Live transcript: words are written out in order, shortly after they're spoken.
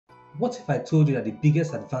What if I told you that the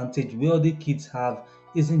biggest advantage wealthy kids have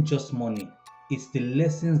isn't just money, it's the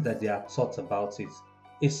lessons that they are taught about it?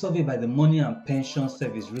 A survey by the Money and Pension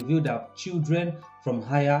Service revealed that children from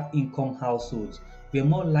higher income households were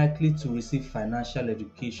more likely to receive financial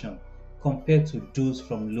education compared to those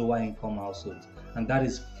from lower income households, and that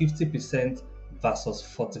is 50% versus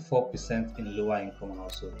 44% in lower income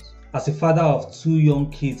households. As a father of two young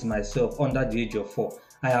kids myself under the age of 4,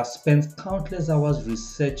 I have spent countless hours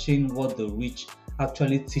researching what the rich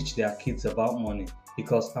actually teach their kids about money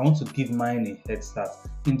because I want to give mine a head start.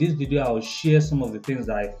 In this video, I will share some of the things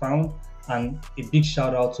that I found, and a big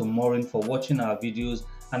shout out to Maureen for watching our videos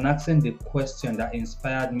and asking the question that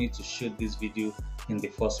inspired me to shoot this video in the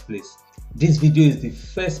first place. This video is the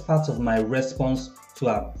first part of my response to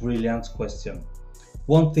a brilliant question.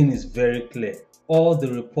 One thing is very clear: all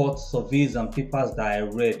the reports, surveys, and papers that I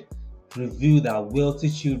read reveal that wealthy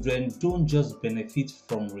children don't just benefit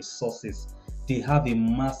from resources, they have a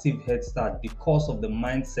massive head start because of the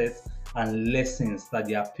mindset and lessons that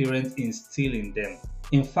their parents instill in them.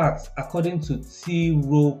 In fact, according to T.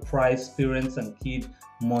 Rowe Price Parents and Kid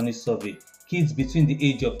Money Survey, kids between the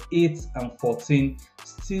age of 8 and 14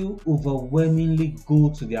 still overwhelmingly go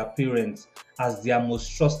to their parents as their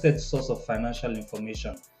most trusted source of financial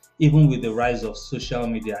information, even with the rise of social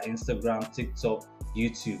media, Instagram, TikTok,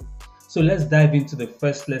 YouTube. So let's dive into the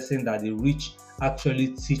first lesson that the rich actually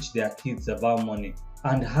teach their kids about money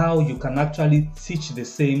and how you can actually teach the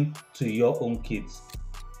same to your own kids.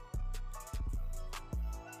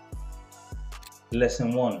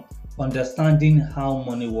 Lesson 1: Understanding how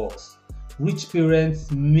money works. Rich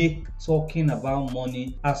parents make talking about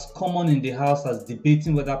money as common in the house as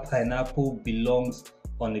debating whether pineapple belongs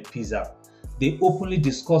on a pizza. They openly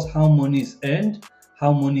discuss how money is earned,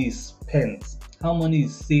 how money is spent, how money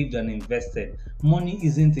is saved and invested. Money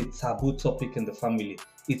isn't a taboo topic in the family.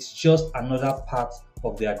 It's just another part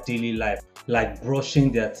of their daily life, like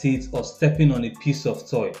brushing their teeth or stepping on a piece of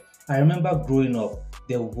toy. I remember growing up,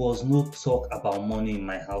 there was no talk about money in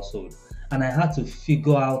my household, and I had to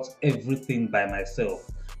figure out everything by myself.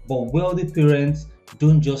 But wealthy parents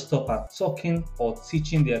don't just stop at talking or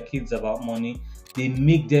teaching their kids about money, they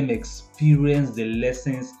make them experience the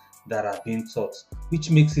lessons that are being taught,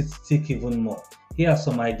 which makes it stick even more. Here are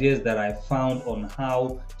some ideas that I found on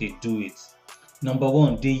how they do it. Number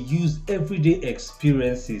 1, they use everyday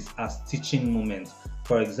experiences as teaching moments.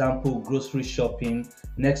 For example, grocery shopping.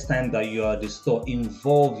 Next time that you are at the store,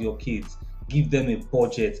 involve your kids, give them a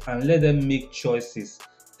budget and let them make choices.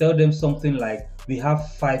 Tell them something like, we have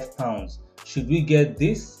 £5, should we get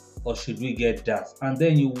this or should we get that? And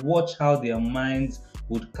then you watch how their minds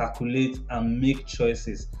would calculate and make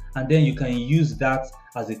choices, and then you can use that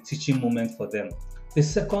as a teaching moment for them. The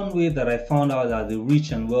second way that I found out that the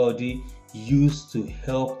rich and wealthy use to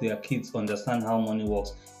help their kids understand how money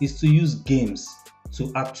works is to use games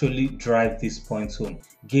to actually drive this point home.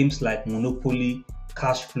 Games like Monopoly,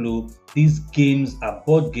 Cash Flow. These games are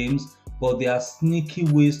board games, but they are sneaky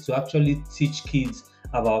ways to actually teach kids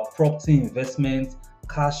about property investment,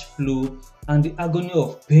 cash flow, and the agony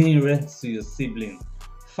of paying rent to your sibling.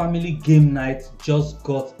 Family game night just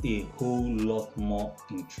got a whole lot more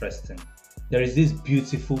interesting. There is this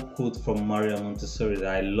beautiful quote from Maria Montessori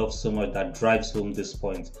that I love so much that drives home this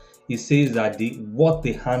point. It says that what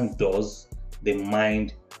the hand does, the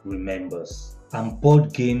mind remembers. And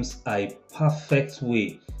board games are a perfect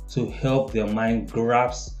way to help their mind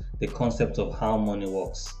grasp the concept of how money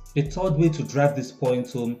works. The third way to drive this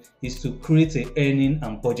point home is to create an earning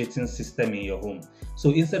and budgeting system in your home.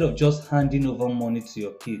 So instead of just handing over money to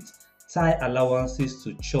your kids, tie allowances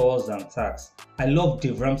to chores and tax. I love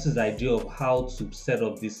Dave Ramsey's idea of how to set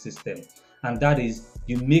up this system, and that is,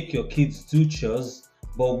 you make your kids do chores,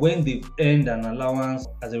 but when they've earned an allowance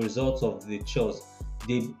as a result of the chores,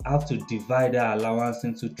 they have to divide their allowance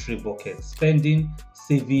into 3 buckets: spending,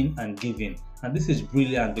 saving, and giving. And this is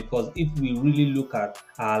brilliant because if we really look at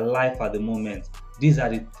our life at the moment, these are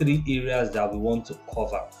the 3 areas that we want to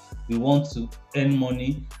cover. We want to earn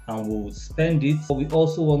money and we will spend it, but we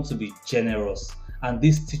also want to be generous. And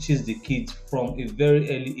this teaches the kids from a very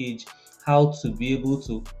early age how to be able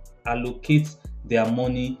to allocate their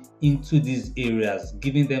money into these areas,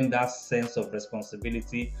 giving them that sense of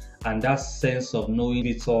responsibility and that sense of knowing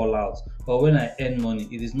it all out. But when I earn money,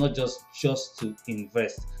 it is not just to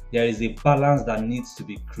invest. There is a balance that needs to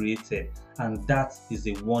be created, and that is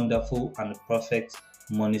a wonderful and perfect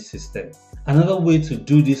money system. Another way to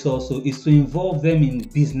do this also is to involve them in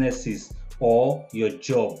businesses or your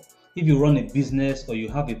job. If you run a business or you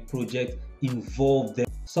have a project, involve them.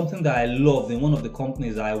 Something that I love in one of the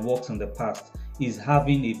companies that I worked in the past is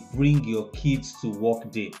having a bring your kids to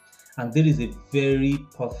work day. And there is a very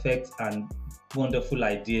perfect and wonderful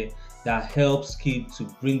idea that helps kids to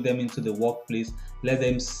bring them into the workplace, let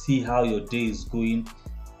them see how your day is going,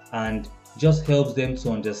 and just helps them to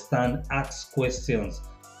understand, ask questions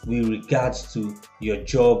with regards to your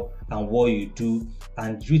job and what you do,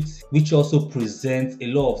 and which also presents a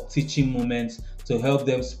lot of teaching moments to help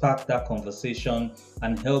them spark that conversation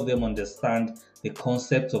and help them understand the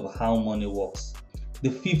concept of how money works. The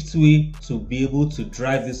fifth way to be able to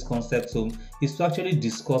drive this concept home is to actually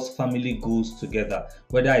discuss family goals together,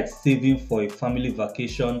 whether it's saving for a family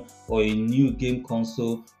vacation or a new game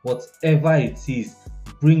console, whatever it is.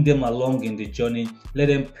 Bring them along in the journey, let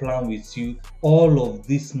them plan with you. All of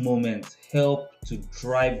these moments help to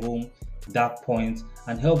drive home that point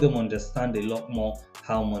and help them understand a lot more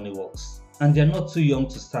how money works. And they're not too young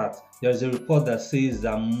to start. There's a report that says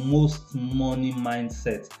that most money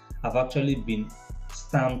mindsets have actually been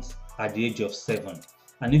stamped at the age of 7.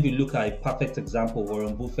 And if you look at a perfect example,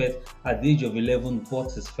 Warren Buffett at the age of 11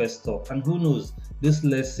 bought his first stock. And who knows, these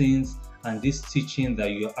lessons and this teaching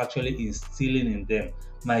that you're actually instilling in them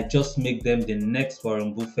might just make them the next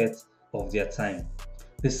Warren Buffett of their time.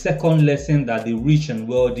 The second lesson that the rich and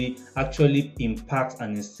wealthy actually impact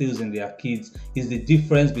and instills in their kids is the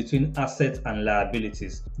difference between assets and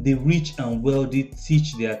liabilities. The rich and wealthy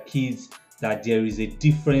teach their kids that there is a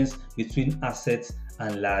difference between assets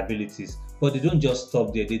and liabilities. But they don't just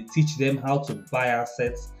stop there. They teach them how to buy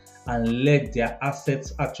assets and let their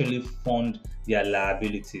assets actually fund their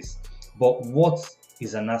liabilities. But what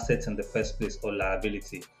is an asset in the first place, or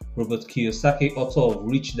liability? Robert Kiyosaki, author of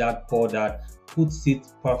Rich Dad Poor Dad, puts it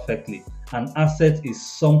perfectly. An asset is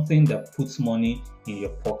something that puts money in your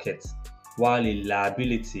pocket, while a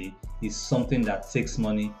liability is something that takes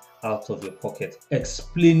money out of your pocket.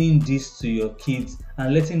 Explaining this to your kids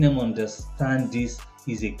and letting them understand this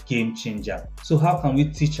is a game changer. So how can we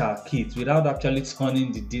teach our kids without actually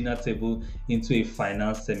turning the dinner table into a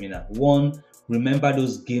finance seminar? One, remember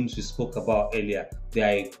those games we spoke about earlier. They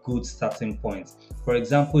are a good starting point. For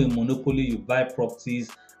example, in Monopoly, you buy properties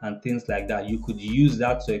and things like that. You could use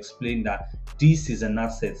that to explain that this is an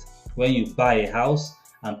asset. When you buy a house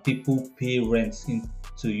and people pay rent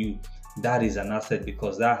to you, that is an asset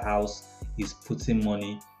because that house is putting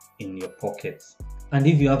money in your pocket. And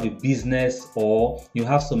if you have a business or you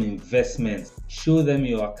have some investments, show them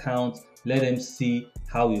your account, let them see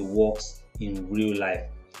how it works in real life.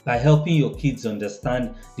 By helping your kids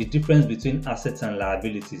understand the difference between assets and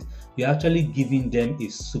liabilities, you're actually giving them a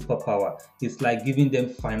superpower. It's like giving them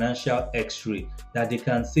financial x-ray, that they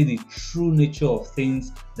can see the true nature of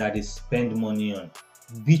things that they spend money on,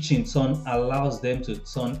 which in turn allows them to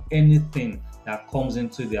turn anything that comes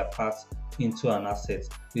into their path into an asset.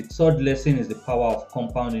 The third lesson is the power of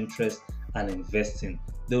compound interest and investing.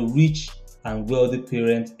 The rich and wealthy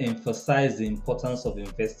parents emphasize the importance of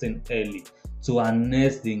investing early to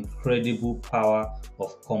harness the incredible power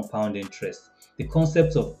of compound interest. The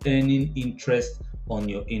concept of earning interest on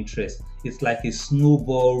your interest is like a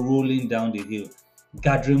snowball rolling down the hill,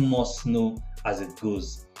 gathering more snow as it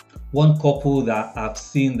goes. One couple that I've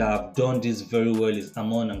seen that have done this very well is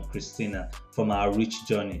Amon and Christina from Our Rich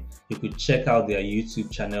Journey. You could check out their YouTube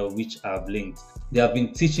channel, which I've linked. They have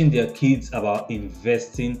been teaching their kids about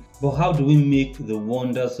investing, but how do we make the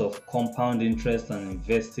wonders of compound interest and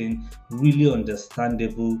investing really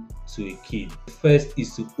understandable to a kid? First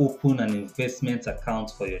is to open an investment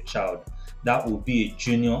account for your child. That will be a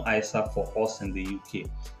junior ISA for us in the UK.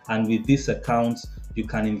 And with this account, you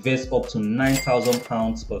can invest up to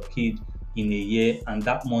 £9,000 per kid in a year, and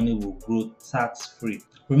that money will grow tax-free.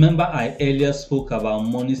 Remember, I earlier spoke about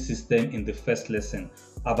money system in the first lesson,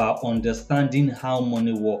 about understanding how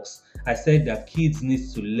money works. I said that kids need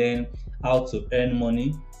to learn how to earn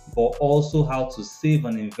money, but also how to save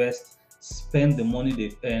and invest, spend the money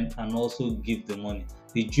they've earned, and also give the money.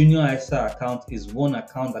 The junior ISA account is one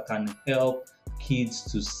account that can help kids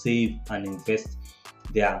to save and invest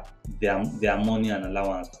their money and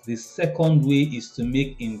allowance. The second way is to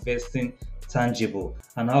make investing tangible.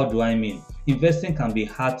 And how do I mean? Investing can be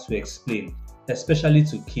hard to explain, especially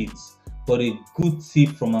to kids. But a good tip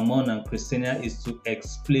from Amon and Christina is to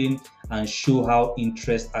explain and show how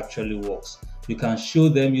interest actually works. You can show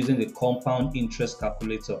them using the compound interest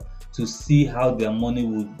calculator to see how their money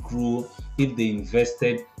would grow if they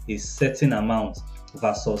invested a certain amount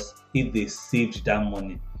versus if they saved that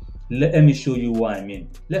money. Let me show you what I mean.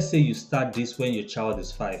 Let's say you start this when your child is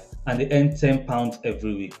 5 and they earn £10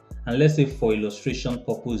 every week. And let's say for illustration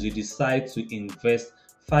purpose, you decide to invest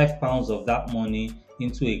 £5 of that money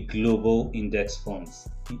into a global index funds.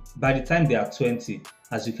 By the time they are 20,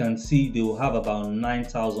 as you can see, they will have about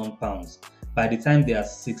 £9,000. By the time they are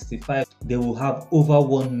 65, they will have over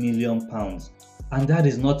 £1 million. And that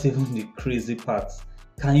is not even the crazy part.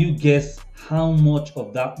 Can you guess how much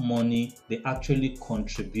of that money they actually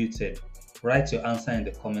contributed? Write your answer in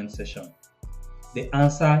the comment section. The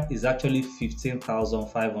answer is actually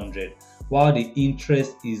 15,500, while the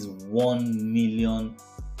interest is £1 million.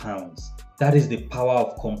 That is the power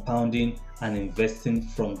of compounding and investing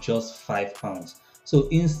from just £5. So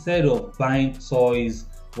instead of buying toys,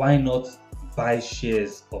 why not buy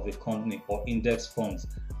shares of a company or index funds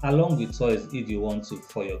along with toys if you want to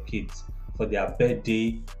for your kids for their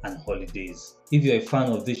birthday and holidays. If you're a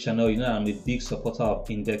fan of this channel, you know I'm a big supporter of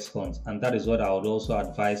index funds, and that is what I would also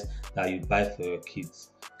advise that you buy for your kids.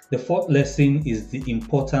 The fourth lesson is the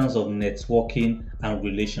importance of networking and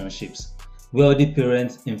relationships. Wealthy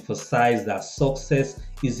parents emphasize that success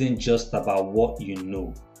isn't just about what you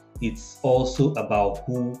know, it's also about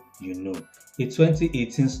who you know. A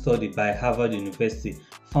 2018 study by Harvard University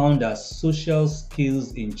found that social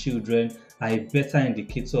skills in children are a better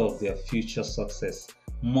indicator of their future success,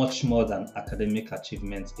 much more than academic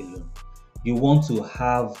achievements alone. You want to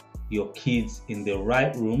have your kids in the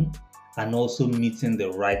right room and also meeting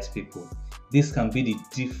the right people. This can be the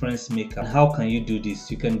difference maker. And how can you do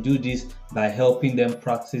this? You can do this by helping them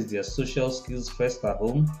practice their social skills first at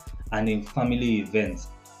home and in family events,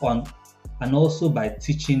 and also by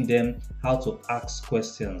teaching them how to ask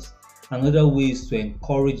questions. Another way is to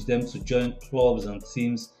encourage them to join clubs and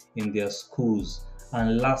teams in their schools.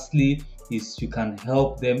 And lastly is you can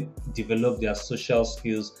help them develop their social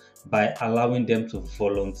skills by allowing them to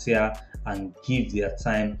volunteer and give their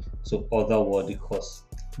time to other worthy causes.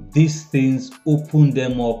 These things open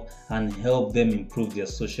them up and help them improve their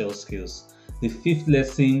social skills. The fifth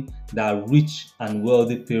lesson that rich and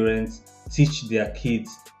wealthy parents teach their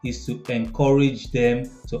kids is to encourage them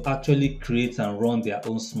to actually create and run their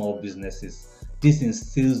own small businesses. This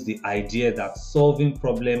instills the idea that solving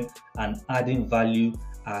problems and adding value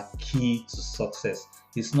are key to success.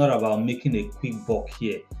 It's not about making a quick buck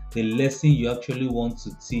here. The lesson you actually want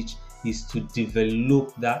to teach is to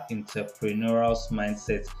develop that entrepreneurial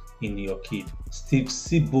mindset in your kid. Steve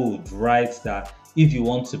Siebold writes that if you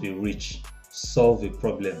want to be rich, solve a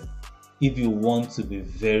problem. If you want to be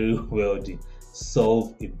very wealthy,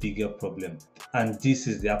 solve a bigger problem. And this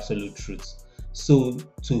is the absolute truth. So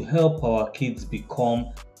to help our kids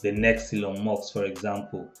become the next Elon Musk, for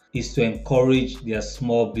example, is to encourage their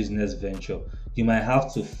small business venture. You might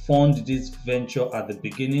have to fund this venture at the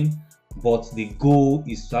beginning, but the goal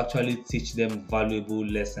is to actually teach them valuable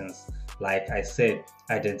lessons. Like I said,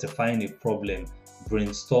 identifying a problem,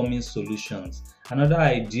 brainstorming solutions. Another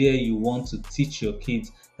idea you want to teach your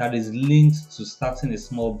kids that is linked to starting a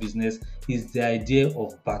small business is the idea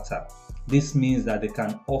of barter. This means that they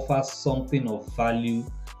can offer something of value,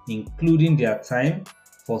 including their time,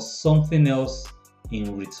 for something else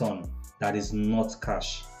in return that is not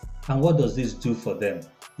cash. And what does this do for them?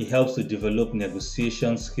 It helps to develop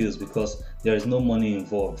negotiation skills because there is no money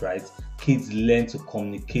involved, right? Kids learn to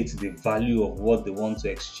communicate the value of what they want to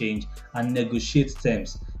exchange and negotiate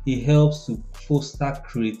terms. It helps to foster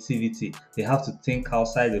creativity. They have to think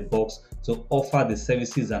outside the box to offer the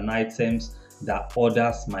services and items that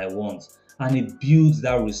others might want. And it builds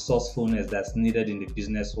that resourcefulness that's needed in the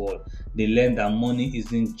business world. They learn that money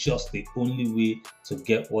isn't just the only way to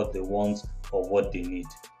get what they want or what they need.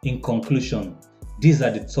 In conclusion, these are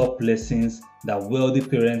the top lessons that wealthy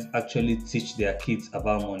parents actually teach their kids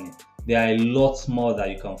about money. There are a lot more that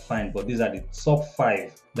you can find, but these are the top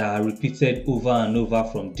 5 that are repeated over and over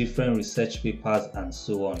from different research papers and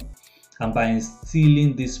so on. And by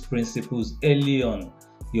instilling these principles early on,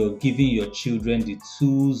 you're giving your children the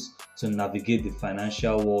tools to navigate the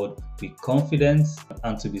financial world with confidence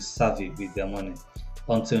and to be savvy with their money.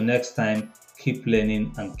 Until next time, keep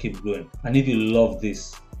learning and keep growing. And if you love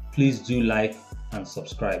this, please do like and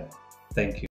subscribe. Thank you.